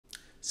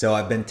So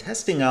I've been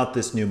testing out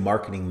this new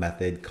marketing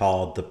method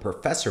called the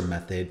Professor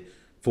Method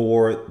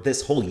for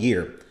this whole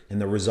year,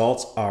 and the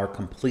results are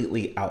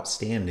completely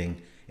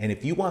outstanding. And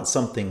if you want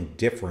something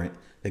different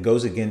that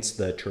goes against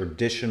the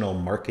traditional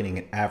marketing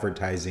and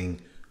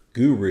advertising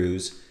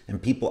gurus and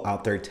people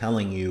out there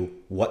telling you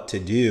what to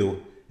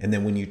do, and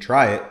then when you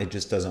try it, it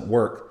just doesn't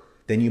work,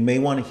 then you may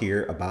want to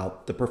hear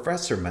about the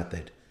Professor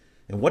Method.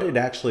 And what it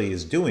actually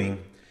is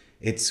doing,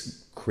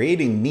 it's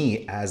creating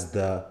me as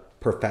the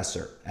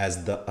professor,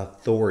 as the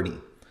authority,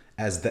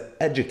 as the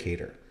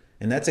educator.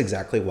 And that's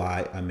exactly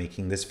why I'm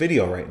making this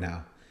video right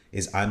now,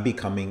 is I'm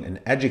becoming an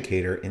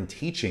educator and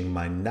teaching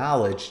my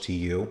knowledge to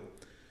you.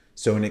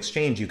 So in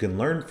exchange, you can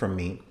learn from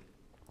me.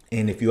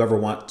 And if you ever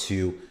want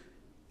to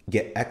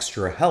get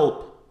extra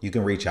help, you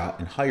can reach out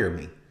and hire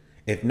me.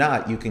 If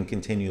not, you can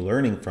continue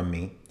learning from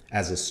me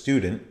as a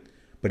student.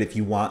 But if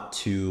you want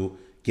to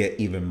get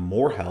even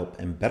more help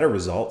and better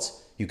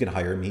results, you can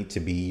hire me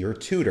to be your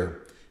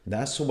tutor. And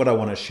that's what I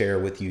want to share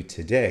with you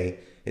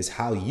today, is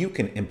how you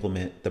can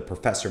implement the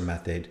Professor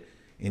Method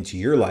into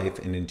your life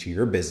and into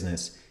your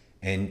business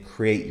and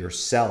create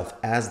yourself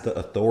as the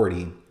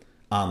authority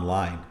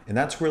online. And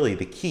that's really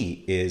the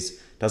key.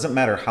 Is doesn't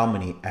matter how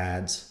many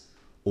ads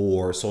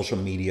or social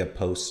media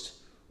posts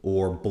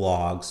or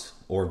blogs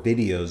or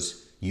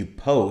videos you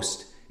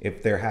post,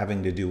 if they're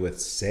having to do with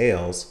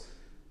sales,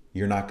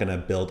 you're not going to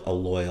build a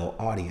loyal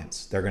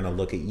audience. They're going to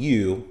look at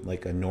you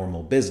like a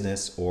normal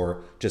business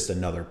or just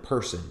another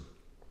person.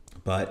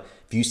 But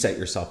if you set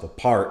yourself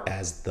apart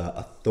as the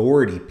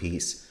authority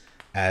piece,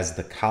 as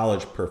the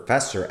college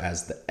professor,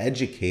 as the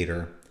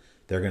educator,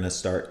 they're going to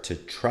start to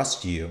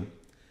trust you.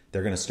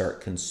 They're going to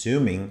start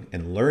consuming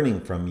and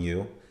learning from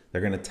you. They're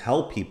going to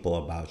tell people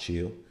about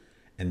you,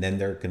 and then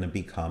they're going to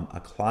become a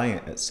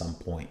client at some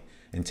point.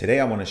 And today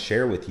I want to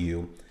share with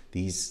you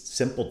these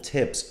simple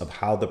tips of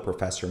how the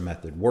Professor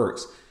Method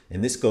works.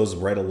 And this goes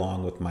right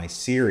along with my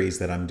series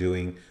that I'm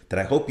doing that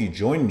I hope you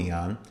join me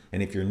on.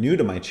 And if you're new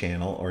to my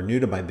channel or new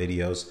to my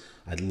videos,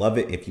 I'd love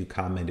it if you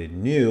commented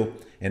new,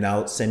 and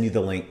I'll send you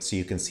the link so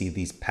you can see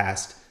these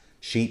past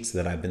sheets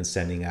that I've been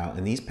sending out.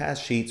 And these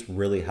past sheets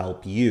really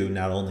help you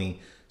not only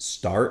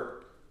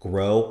start,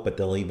 grow, but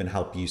they'll even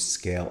help you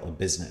scale a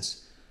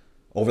business.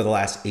 Over the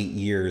last 8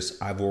 years,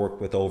 I've worked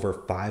with over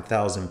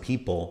 5,000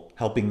 people,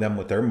 helping them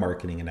with their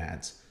marketing and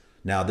ads.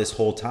 Now, this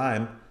whole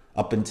time,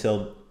 up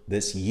until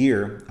this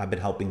year, I've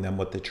been helping them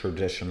with the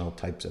traditional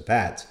types of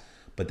ads,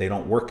 but they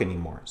don't work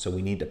anymore. So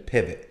we need to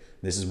pivot.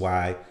 This is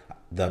why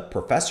the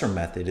Professor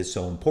Method is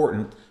so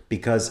important,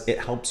 because it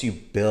helps you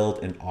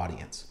build an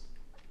audience.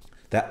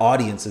 That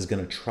audience is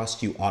going to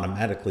trust you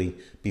automatically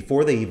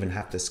before they even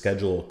have to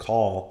schedule a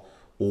call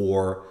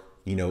or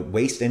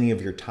waste any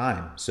of your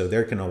time. So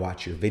they're going to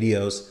watch your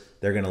videos,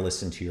 they're going to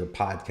listen to your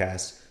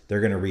podcasts, they're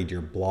going to read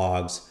your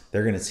blogs,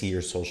 they're going to see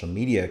your social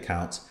media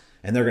accounts,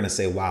 and they're going to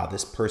say, wow,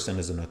 this person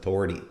is an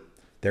authority.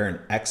 They're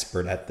an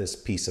expert at this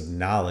piece of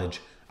knowledge.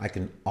 I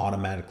can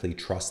automatically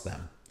trust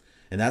them.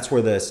 And that's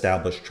where the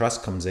established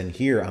trust comes in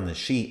here on the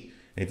sheet.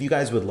 And if you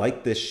guys would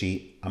like this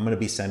sheet, I'm going to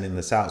be sending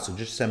this out. So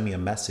just send me a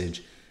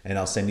message and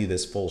I'll send you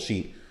this full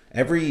sheet.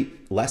 Every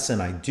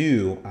lesson I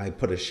do, I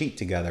put a sheet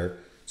together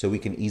so we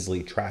can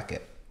easily track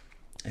it.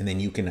 And then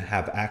you can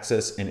have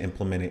access and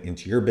implement it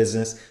into your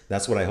business.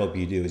 That's what I hope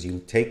you do, is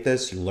you take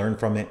this, you learn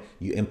from it,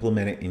 you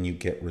implement it, and you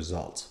get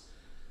results.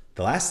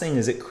 The last thing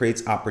is it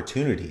creates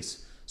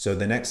opportunities. So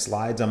the next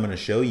slides I'm going to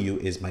show you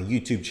is my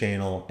YouTube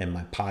channel and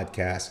my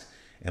podcast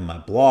and my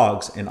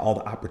blogs and all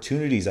the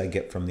opportunities I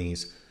get from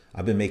these.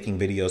 I've been making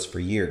videos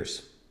for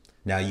years.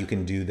 Now you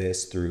can do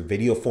this through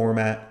video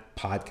format,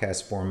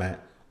 podcast format,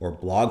 or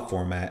blog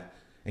format.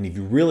 And if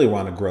you really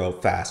want to grow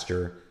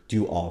faster,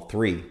 do all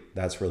three.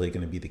 That's really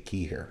going to be the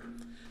key here.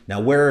 Now,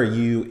 where are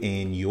you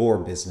in your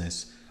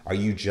business? Are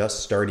you just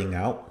starting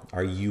out?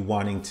 Are you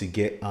wanting to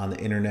get on the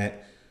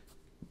internet,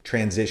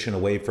 transition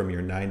away from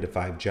your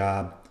 9-to-5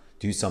 job,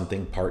 do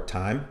something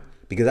part-time?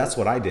 Because that's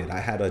what I did. I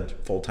had a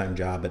full-time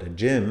job at a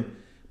gym,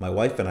 my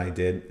wife and I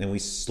did, and we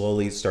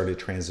slowly started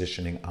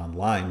transitioning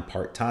online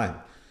part-time.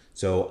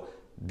 So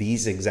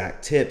these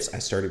exact tips, I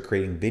started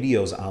creating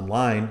videos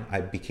online.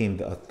 I became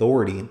the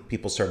authority.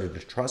 People started to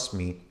trust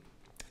me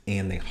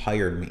and they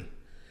hired me.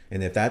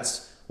 And if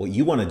that's what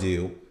you want to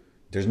do,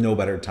 there's no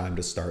better time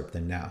to start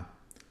than now.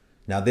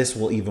 Now, this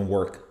will even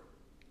work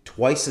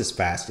twice as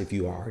fast if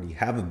you already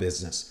have a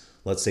business.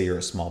 Let's say you're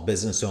a small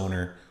business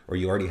owner, or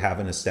you already have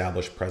an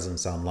established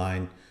presence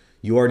online.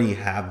 You already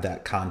have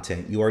that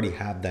content. You already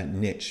have that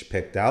niche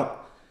picked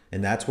out.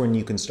 And that's when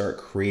you can start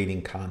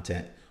creating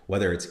content,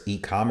 whether it's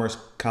e-commerce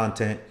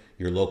content,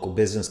 your local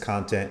business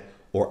content,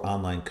 or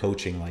online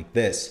coaching like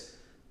this.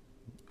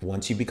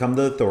 Once you become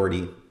the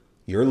authority,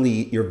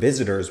 your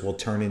visitors will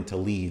turn into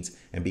leads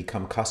and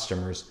become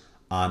customers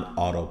on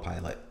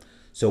autopilot.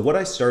 So what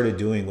I started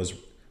doing was,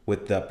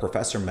 with the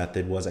Professor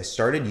Method, was I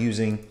started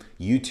using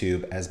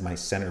YouTube as my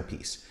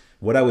centerpiece.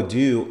 What I would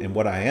do, and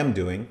what I am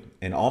doing,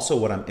 and also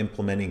what I'm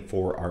implementing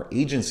for our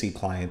agency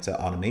clients at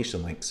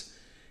AutomationLinks,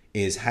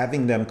 is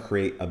having them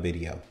create a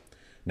video.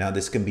 Now,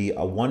 this can be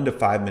a 1 to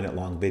 5 minute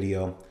long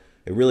video.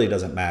 It really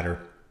doesn't matter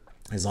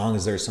as long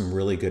as there's some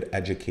really good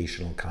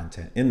educational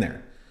content in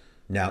there.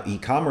 Now,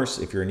 e-commerce,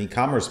 if you're an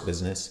e-commerce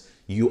business,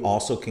 you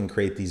also can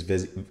create these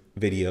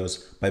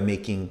videos by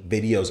making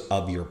videos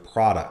of your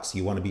products.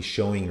 You want to be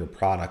showing your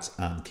products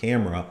on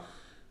camera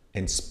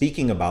and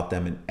speaking about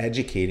them and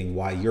educating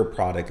why your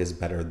product is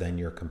better than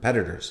your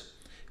competitors.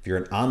 If you're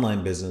an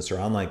online business or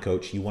online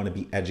coach, you want to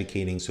be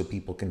educating so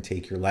people can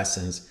take your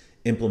lessons,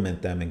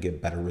 implement them, and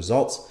get better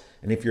results.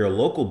 And if you're a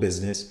local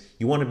business,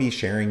 you want to be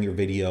sharing your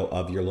video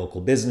of your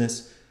local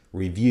business,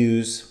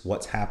 reviews,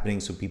 what's happening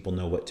so people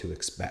know what to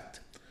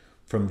expect.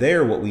 From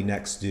there, what we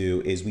next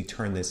do is we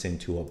turn this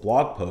into a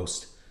blog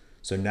post.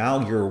 So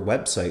now your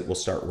website will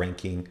start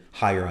ranking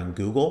higher on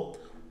Google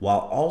while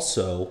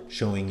also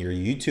showing your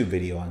YouTube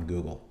video on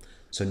Google.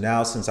 So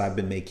now, since I've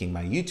been making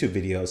my YouTube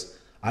videos,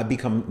 I've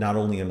become not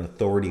only an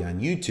authority on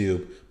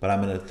YouTube, but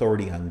I'm an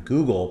authority on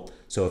Google.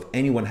 So if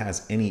anyone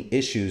has any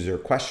issues or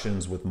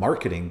questions with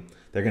marketing,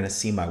 they're going to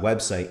see my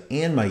website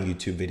and my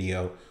YouTube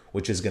video,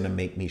 which is going to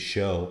make me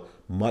show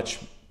much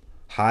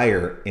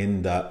higher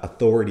in the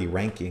authority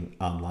ranking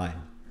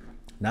online.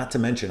 Not to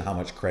mention how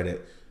much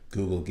credit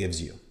Google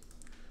gives you.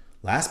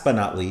 Last but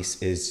not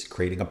least is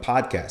creating a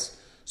podcast.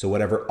 So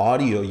whatever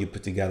audio you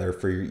put together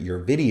for your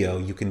video,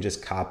 you can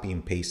just copy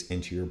and paste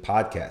into your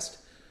podcast.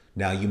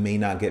 Now, you may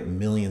not get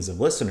millions of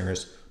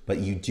listeners, but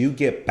you do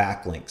get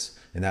backlinks.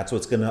 And that's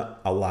what's going to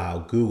allow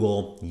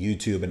Google,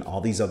 YouTube, and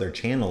all these other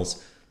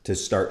channels to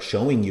start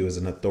showing you as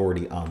an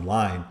authority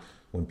online.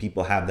 When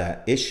people have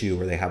that issue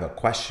or they have a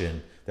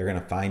question, they're going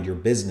to find your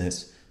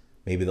business.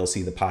 Maybe they'll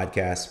see the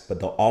podcast,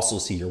 but they'll also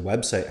see your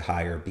website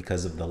higher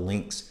because of the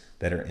links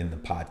that are in the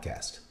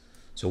podcast.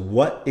 So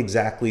what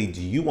exactly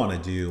do you want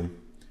to do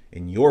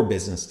in your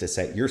business to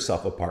set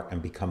yourself apart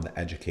and become the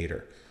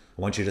educator?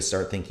 I want you to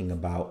start thinking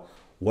about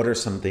what are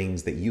some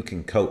things that you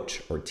can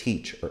coach or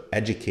teach or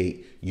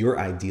educate your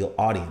ideal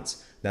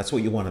audience. That's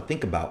what you want to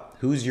think about.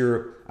 Who's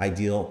your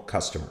ideal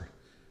customer?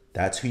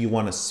 That's who you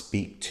want to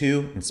speak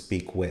to and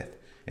speak with.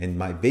 In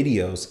my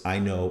videos, I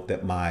know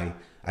that my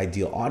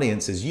ideal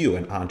audience is you,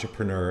 an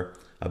entrepreneur,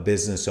 a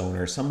business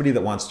owner, somebody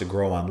that wants to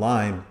grow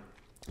online,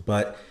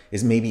 but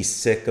is maybe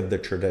sick of the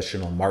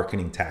traditional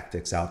marketing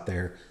tactics out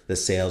there, the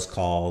sales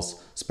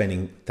calls,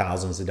 spending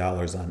thousands of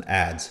dollars on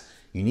ads.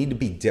 You need to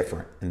be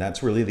different. And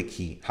that's really the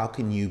key. How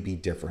can you be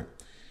different?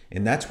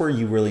 And that's where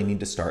you really need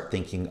to start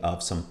thinking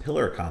of some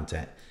pillar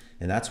content.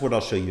 And that's what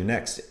I'll show you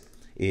next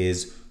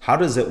is how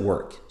does it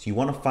work? So you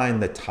want to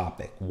find the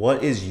topic.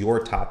 What is your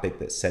topic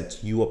that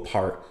sets you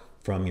apart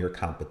from your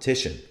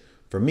competition?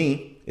 For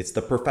me, it's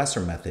the professor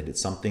method.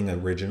 It's something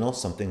original,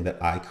 something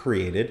that I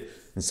created,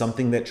 and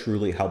something that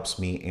truly helps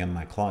me and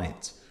my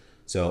clients.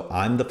 So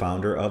I'm the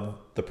founder of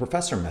the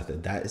professor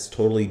method. That is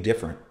totally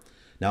different.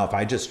 Now, if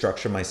I just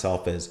structure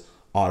myself as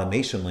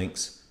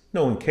AutomationLinks,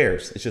 no one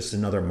cares. It's just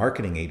another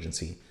marketing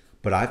agency.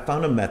 But I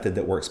found a method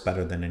that works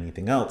better than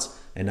anything else,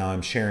 and now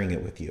I'm sharing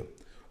it with you.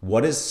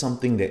 What is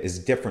something that is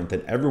different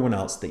than everyone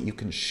else that you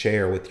can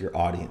share with your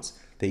audience,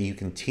 that you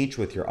can teach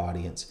with your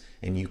audience,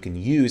 and you can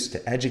use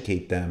to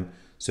educate them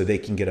so they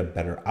can get a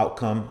better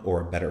outcome or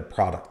a better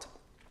product?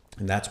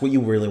 And that's what you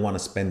really want to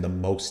spend the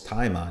most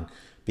time on,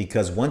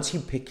 because once you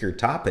pick your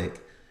topic,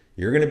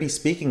 you're going to be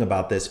speaking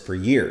about this for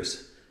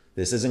years.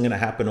 This isn't going to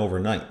happen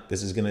overnight.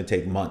 This is going to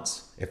take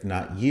months, if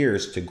not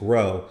years, to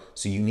grow.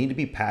 So you need to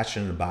be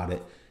passionate about it.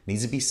 It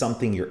needs to be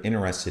something you're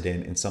interested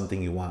in and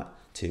something you want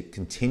to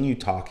continue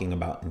talking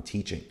about and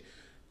teaching.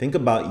 Think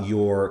about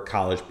your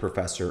college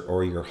professor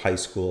or your high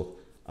school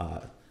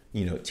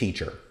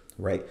teacher,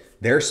 right?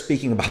 They're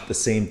speaking about the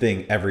same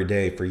thing every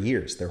day for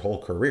years, their whole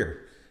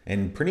career,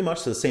 and pretty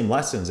much the same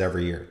lessons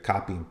every year,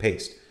 copy and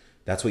paste.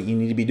 That's what you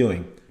need to be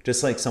doing.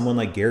 Just like someone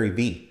like Gary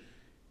Vee.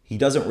 He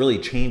doesn't really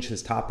change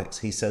his topics.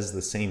 He says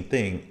the same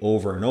thing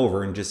over and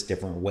over in just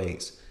different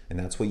ways. And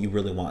that's what you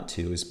really want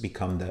to is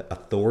become the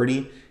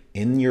authority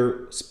in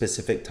your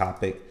specific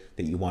topic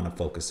that you want to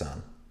focus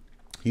on.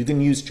 You can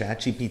use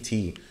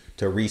ChatGPT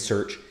to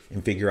research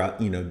and figure out,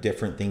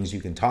 different things you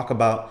can talk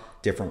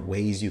about, different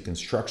ways you can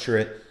structure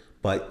it,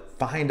 but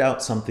find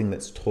out something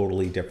that's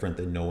totally different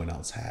that no one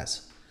else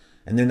has.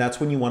 And then that's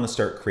when you want to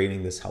start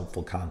creating this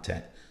helpful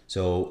content.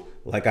 So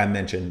like I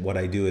mentioned, what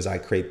I do is I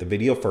create the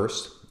video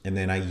first, and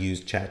then I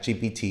use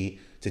ChatGPT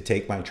to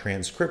take my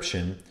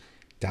transcription,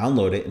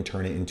 download it, and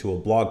turn it into a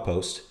blog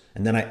post.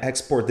 And then I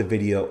export the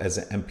video as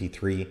an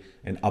MP3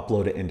 and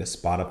upload it into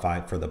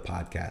Spotify for the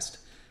podcast.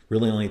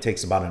 Really only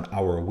takes about an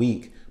hour a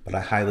week, but I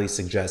highly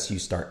suggest you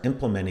start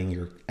implementing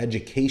your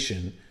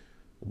education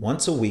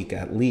once a week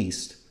at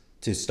least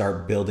to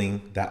start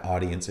building that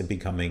audience and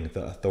becoming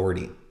the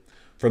authority.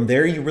 From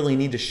there, you really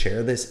need to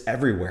share this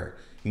everywhere.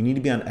 You need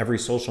to be on every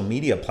social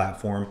media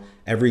platform,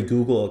 every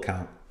Google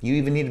account. You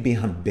even need to be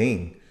on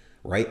Bing,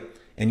 right?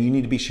 And you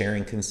need to be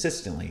sharing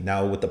consistently.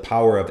 Now, with the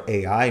power of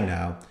AI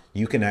now,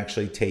 you can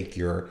actually take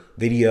your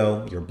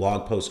video, your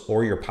blog post,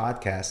 or your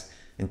podcast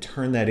and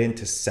turn that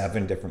into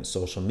 7 different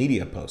social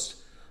media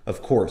posts.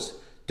 Of course,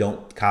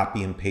 don't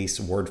copy and paste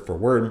word for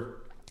word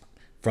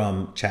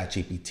from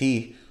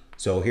ChatGPT.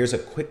 So here's a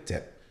quick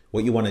tip.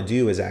 What you want to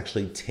do is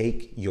actually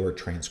take your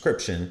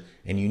transcription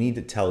and you need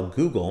to tell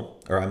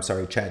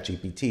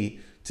ChatGPT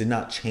to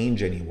not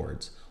change any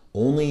words.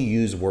 Only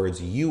use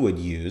words you would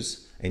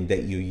use and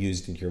that you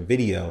used in your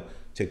video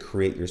to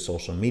create your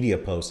social media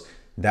posts.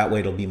 That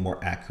way it'll be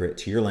more accurate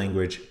to your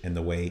language and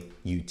the way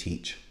you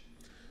teach.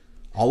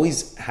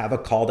 Always have a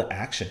call to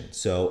action.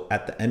 So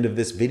at the end of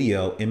this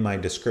video, in my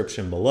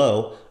description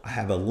below, I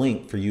have a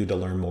link for you to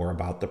learn more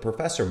about the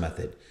professor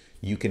method.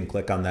 You can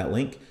click on that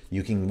link,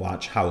 you can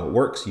watch how it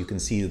works, you can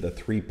see the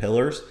 3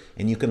 pillars,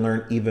 and you can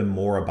learn even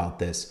more about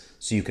this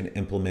so you can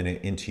implement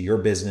it into your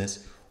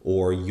business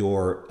or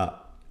your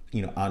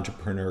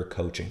entrepreneur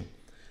coaching.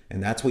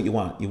 And that's what you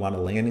want. You want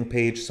a landing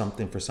page,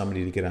 something for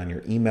somebody to get on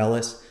your email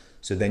list,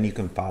 so then you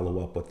can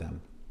follow up with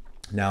them.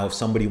 Now, if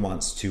somebody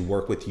wants to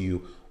work with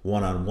you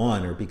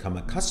one-on-one or become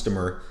a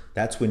customer,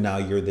 that's when now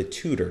you're the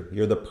tutor.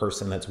 You're the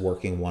person that's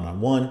working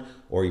one-on-one,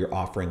 or you're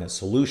offering a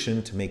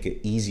solution to make it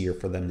easier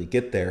for them to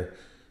get there.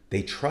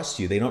 They trust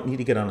you. They don't need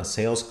to get on a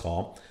sales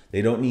call.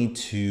 They don't need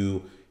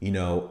to,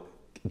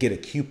 get a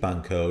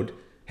coupon code.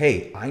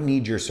 Hey, I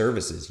need your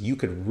services. You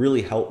could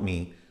really help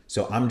me.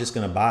 So I'm just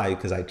going to buy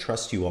because I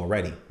trust you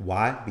already.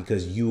 Why?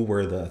 Because you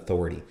were the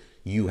authority.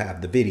 You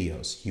have the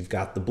videos, you've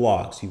got the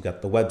blogs, you've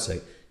got the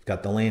website, you've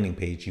got the landing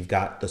page, you've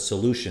got the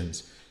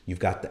solutions, you've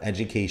got the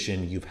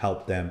education, you've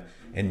helped them,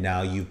 and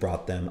now you've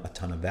brought them a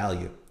ton of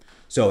value.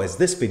 So has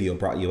this video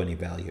brought you any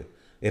value?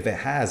 If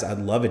it has, I'd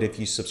love it if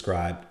you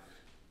subscribed.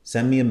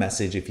 Send me a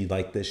message if you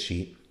like this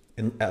sheet.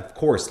 And of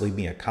course, leave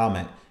me a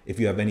comment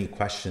if you have any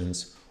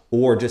questions,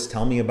 or just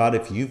tell me about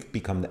if you've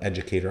become the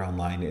educator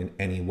online in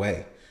any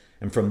way.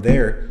 And from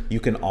there, you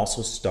can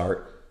also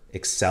start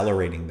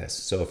accelerating this.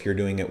 So if you're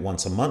doing it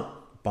once a month,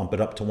 bump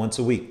it up to once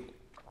a week.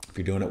 If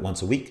you're doing it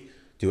once a week,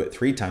 do it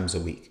 3 times a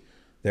week.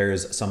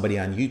 There's somebody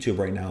on YouTube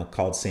right now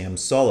called Sam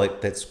Solik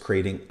that's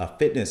creating a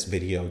fitness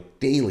video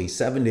daily,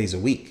 7 days a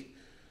week.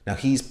 Now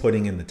he's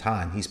putting in the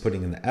time, he's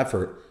putting in the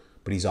effort,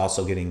 but he's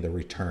also getting the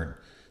return.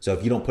 So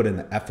if you don't put in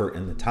the effort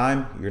and the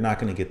time, you're not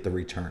going to get the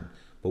return.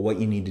 But what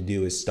you need to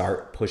do is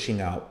start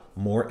pushing out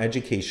more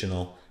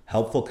educational,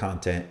 helpful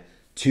content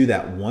to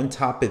that one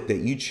topic that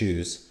you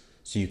choose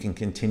so you can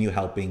continue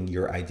helping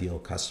your ideal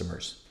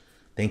customers.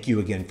 Thank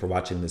you again for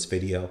watching this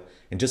video.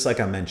 And just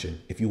like I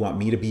mentioned, if you want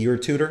me to be your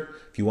tutor,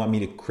 if you want me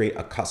to create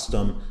a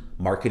custom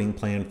marketing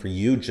plan for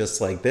you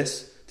just like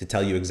this, to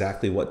tell you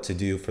exactly what to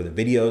do for the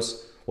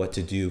videos, what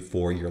to do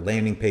for your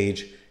landing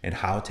page, and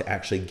how to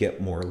actually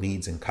get more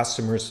leads and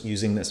customers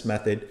using this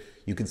method,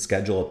 you can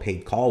schedule a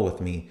paid call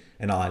with me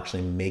and I'll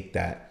actually make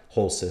that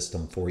whole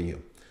system for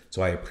you.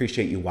 So I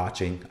appreciate you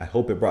watching. I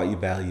hope it brought you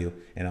value,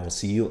 and I will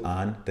see you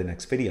on the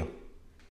next video.